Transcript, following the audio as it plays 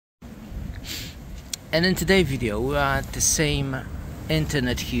And in today's video we are at the same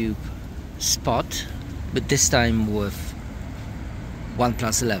internet cube spot, but this time with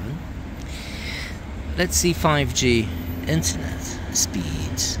OnePlus 11. Let's see 5G internet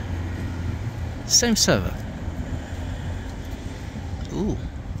speeds. Same server. Ooh,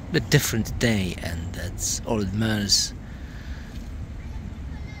 but different day, and that's all it matters.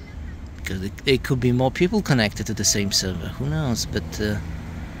 Because there could be more people connected to the same server, who knows, but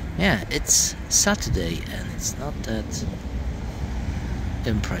yeah, it's Saturday and it's not that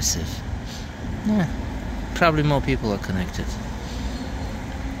impressive. Yeah, probably more people are connected.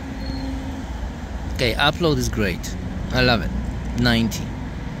 Okay, upload is great. I love it. 90.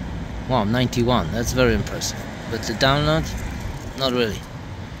 Wow, 91. That's very impressive. But the download, not really.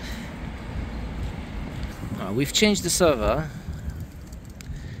 We've changed the server.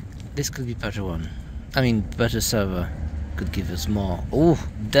 This could be better one. I mean, better server could give us more. Oh,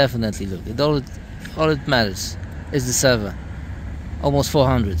 definitely. Look, all it matters is the server. Almost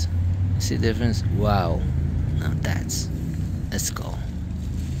 400. See the difference? Wow. Now let's go.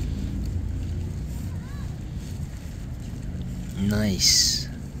 Nice.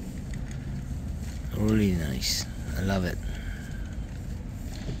 Really nice. I love it.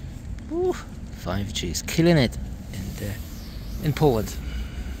 Ooh, 5G is killing it in Poland.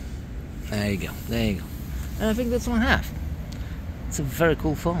 There you go. And I think that's 1/2. It's a very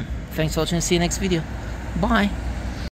cool phone. Thanks for watching. See you next video. Bye.